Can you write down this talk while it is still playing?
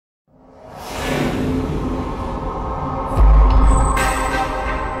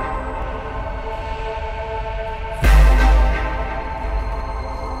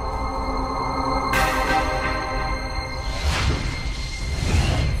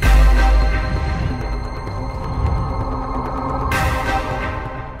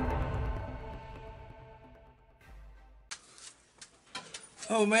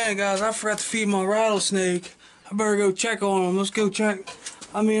Oh man, guys, I forgot to feed my rattlesnake. I better go check on him. Let's go check.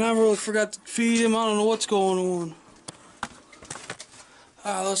 I really forgot to feed him. I don't know what's going on.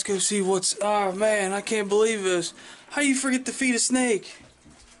 Let's go see what's... Oh man, I can't believe this. How you forget to feed a snake?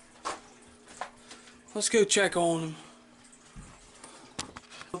 Let's go check on him.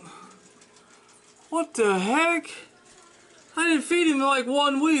 What the heck? I didn't feed him in like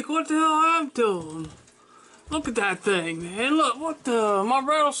 1 week. What the hell I'm doing? Look at that thing, man. Look, what the... My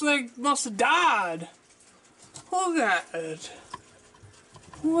rattlesnake must have died. Look at it.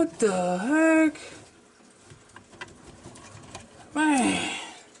 What the heck? Man.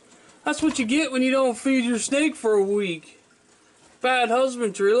 That's what you get when you don't feed your snake for a week. Bad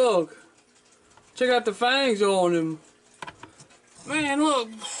husbandry, look. Check out the fangs on him. Man, look.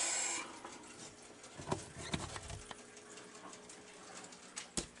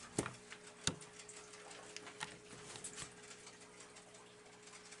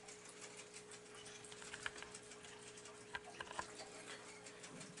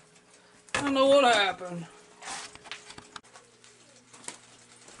 I don't know what happened.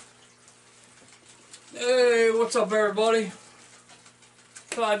 Hey, what's up everybody?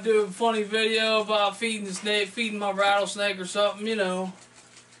 Thought I'd do a funny video about feeding the snake, feeding my rattlesnake or something, you know.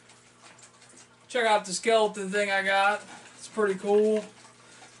 Check out the skeleton thing I got. It's pretty cool.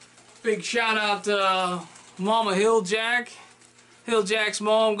 Big shout out to Mama Hilljack. Hilljack's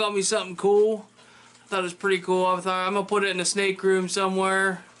mom got me something cool. I thought it was pretty cool. I thought I'm gonna put it in a snake room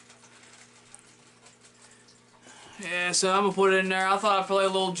somewhere. Yeah, so I'm gonna put it in there. I thought I'd play a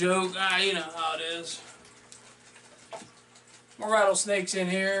little joke. You know how it is. My rattlesnake's in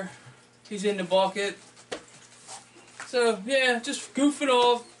here. He's in the bucket. So yeah, just goofing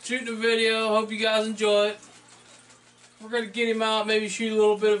off, shooting a video. Hope you guys enjoy it. We're gonna get him out, maybe shoot a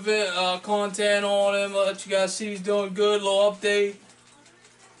little bit of it, content on him. I'll let you guys see he's doing good. Little update.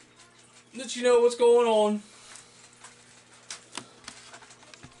 Let you know what's going on.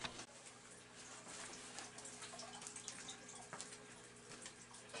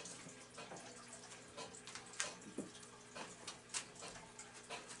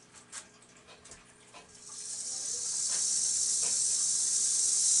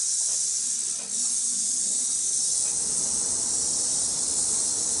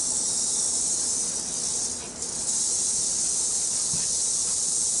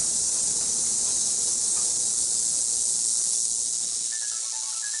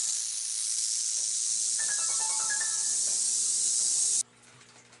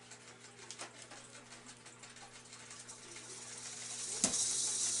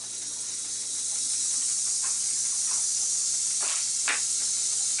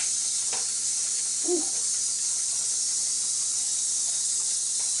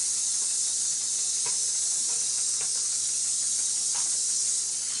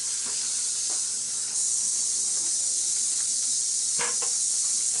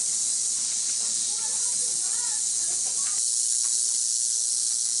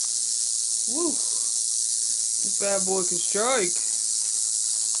 Woo! This bad boy can strike.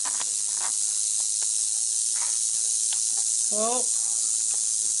 Well,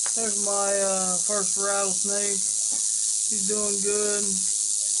 there's my first rattlesnake. He's doing good.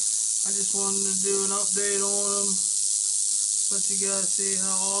 I just wanted to do an update on him. Let you guys see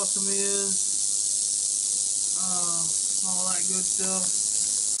how awesome he is. All that good stuff.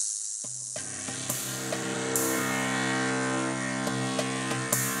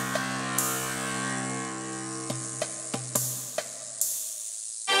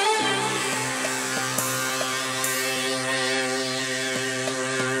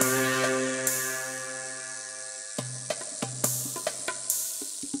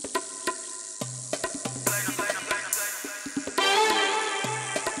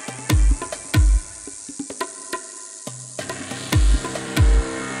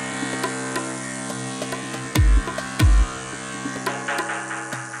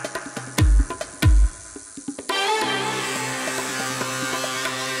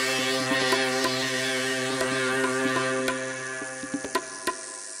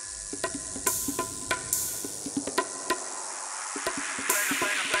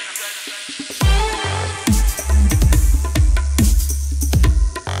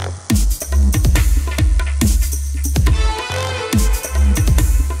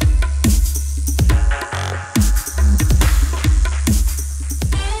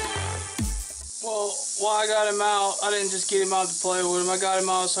 Why I got him out, I didn't just get him out to play with him. I got him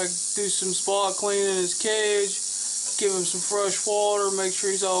out so I could do some spot cleaning in his cage, give him some fresh water, make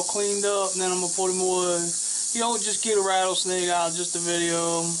sure he's all cleaned up, and then I'm going to put him away. You don't just get a rattlesnake out just to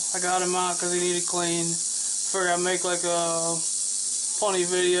video him. I got him out because he needed clean. Figured I'd make like a funny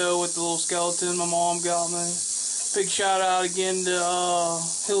video with the little skeleton my mom got me. Big shout out again to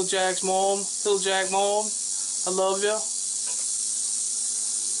Hilljack's mom. Hilljack mom, I love ya.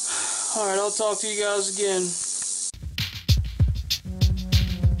 Alright, I'll talk to you guys again.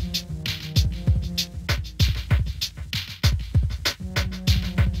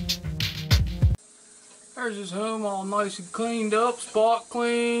 There's his home all nice and cleaned up, spot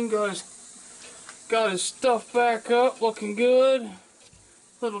clean, got his stuff back up, looking good.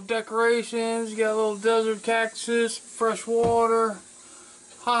 Little decorations, you got a little desert cactus, fresh water,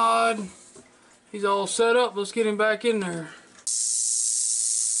 hide. He's all set up, let's get him back in there.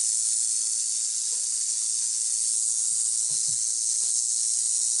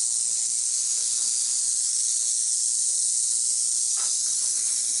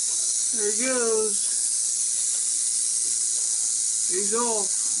 There he goes. He's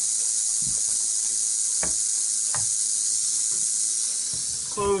off.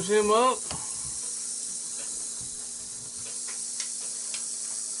 Close him up.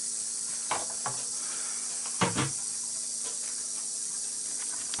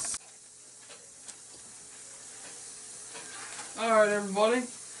 Alright everybody.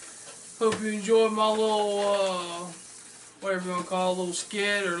 Hope you enjoyed my little, whatever you want to call it, little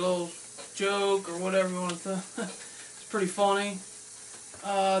skit or little joke or whatever you want to It's pretty funny.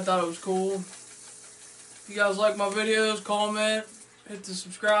 I thought it was cool. If you guys like my videos, comment, hit the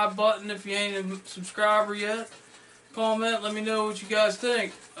subscribe button if you ain't a subscriber yet. Comment, let me know what you guys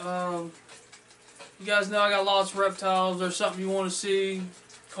think. You guys know I got lots of reptiles. If there's something you want to see,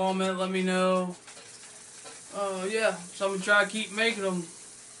 comment, let me know. Yeah, so I'm going to try to keep making them.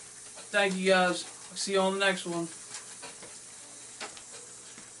 Thank you guys. I'll see you on the next one.